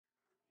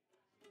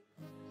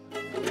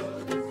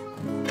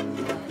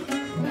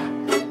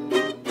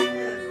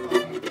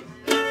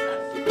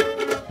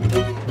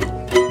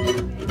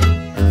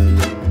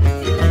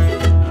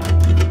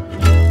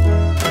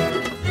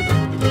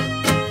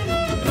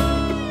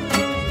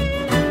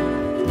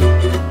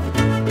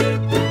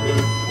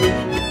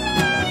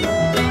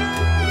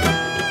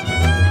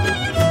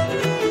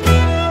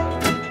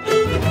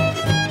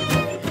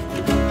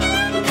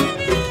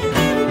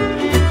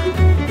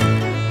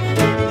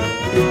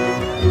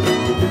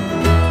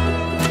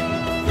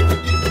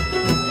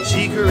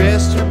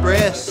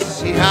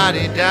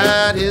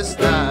dyed his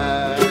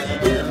thigh.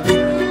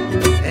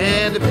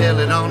 And the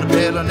pillow on the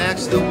pillow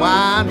next to the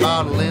wine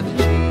bottle in the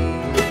cheese.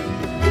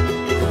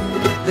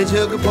 They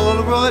took a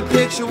Polaroid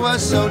picture,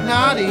 was so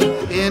naughty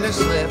in her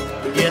slip.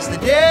 Yes, they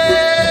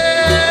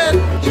did.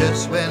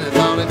 Just when I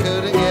thought it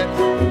couldn't get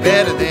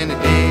better than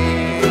it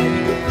did.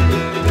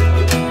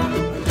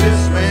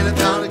 Just when I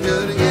thought it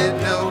couldn't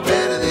get no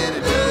better than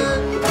it did.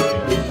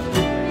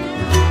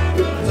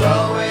 It's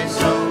always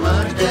so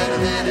much better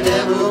than it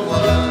ever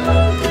was.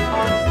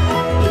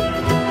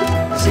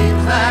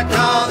 Seems like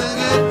all the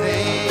good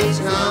things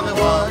come at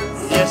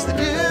once. Yes, they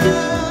do.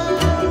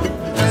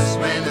 Just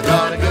when I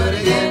thought it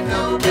couldn't get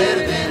no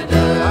better than it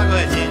does. I'll go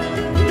ahead, Jim.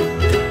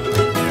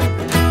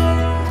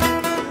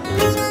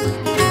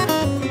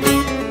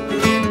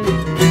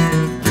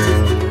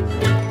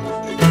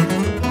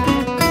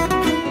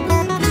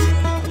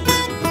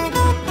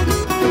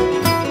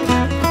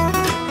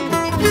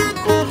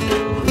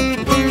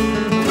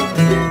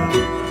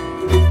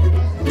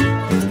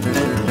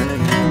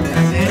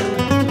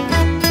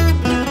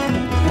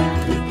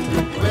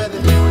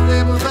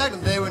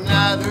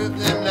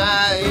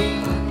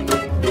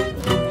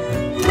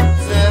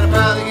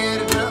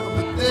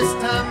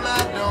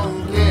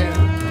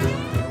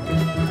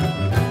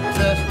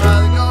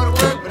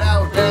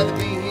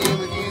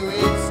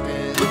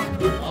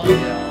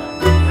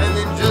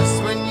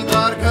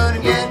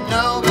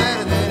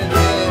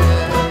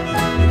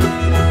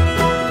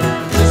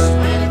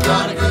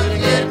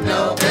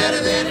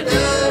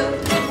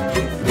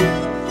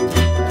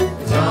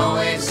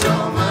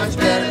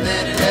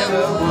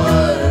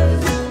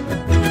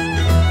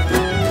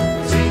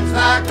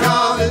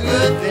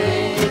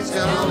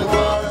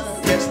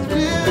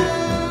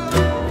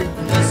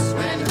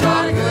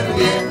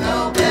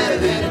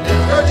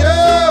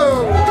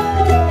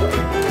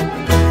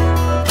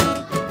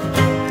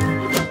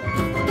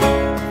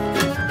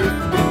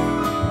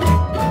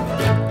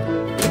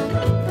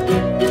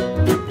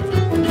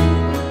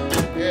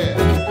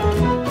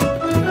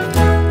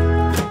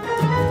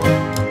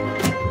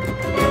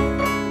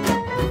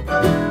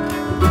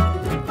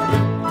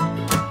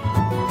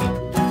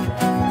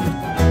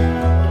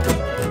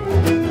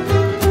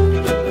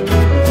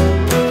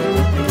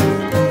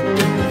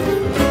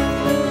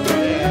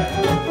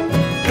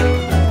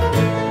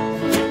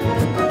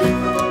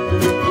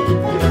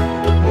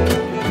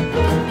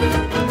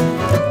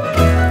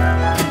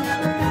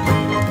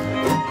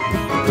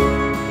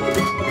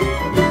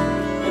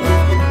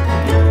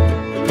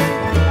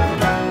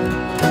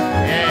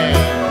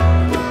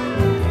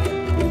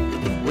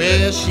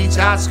 She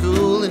taught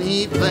school and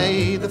he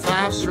played the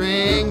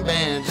 5-string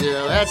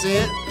banjo. That's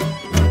it.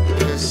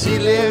 'Cause she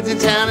lived in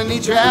town and he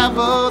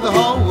traveled the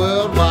whole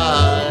world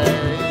wide.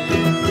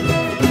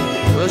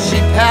 Well, she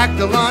packed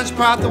the lunch,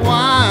 brought the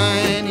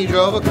wine. He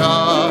drove a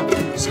car,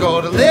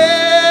 scored a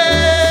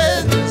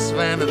list. Just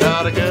when I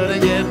thought I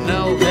couldn't get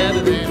no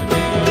better than it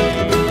did.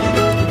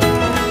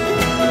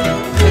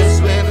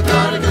 Just when I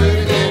thought I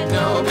couldn't get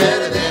no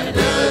better than it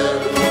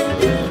does.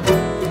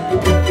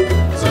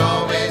 It's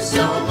always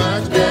so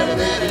much better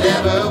than it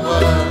ever was.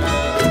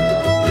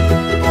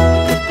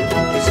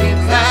 It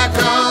seems like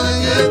all the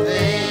good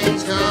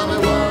things come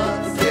at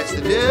once. Yes,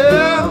 they do.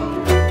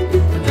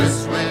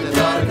 Just when I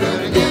thought I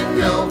couldn't get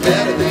no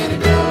better than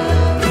it does.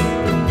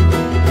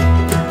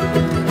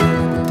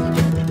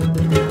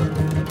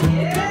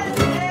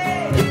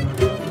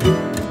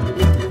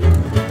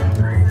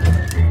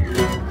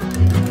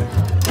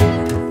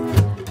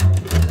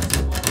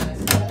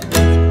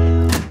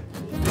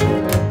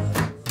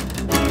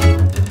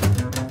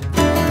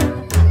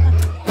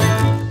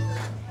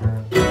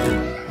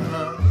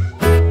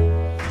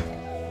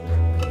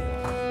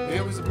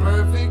 It was a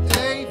perfect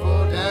day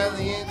for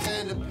dalliance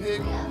and a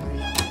picnic,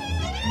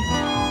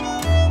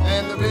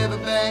 and the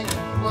riverbank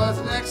was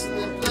an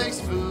excellent place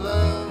for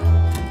love.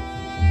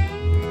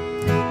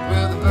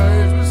 Well, the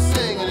birds were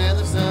singing and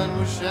the sun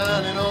was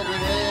shining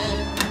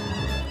overhead,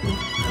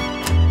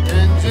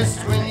 and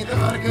just when you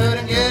thought it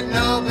couldn't get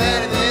no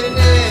better than it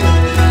did,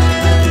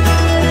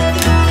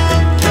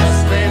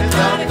 just when you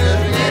thought it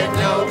couldn't get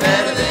no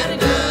better than it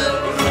does.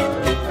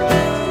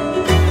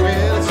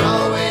 Well, it's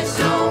always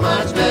so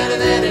much better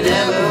than it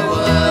ever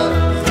was.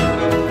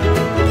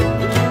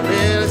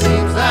 Well, it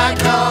seems like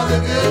all the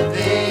good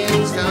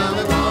things come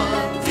at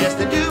once. Yes,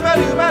 they do, ba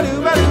do, ba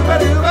do, ba do, ba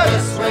do, ba.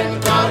 Just when you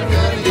thought it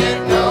couldn't get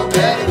no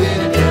better than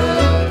it does.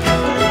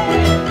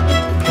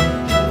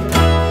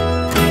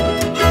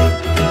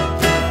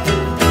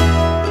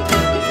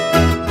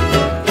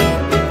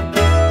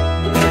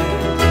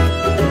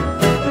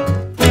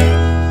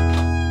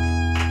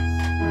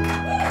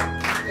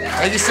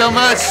 Thank you so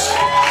much.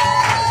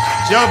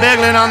 Joe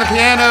Beglin on the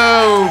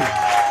piano,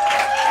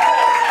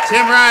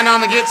 Tim Ryan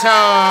on the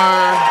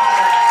guitar,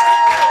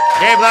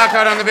 Dave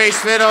Lockhart on the bass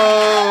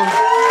fiddle,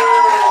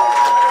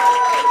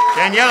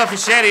 Daniella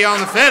Fischetti on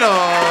the fiddle,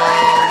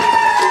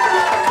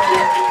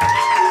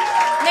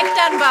 Nick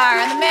Dunbar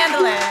on the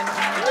mandolin.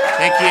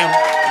 Thank you.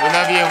 We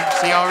love you.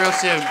 See y'all real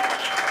soon.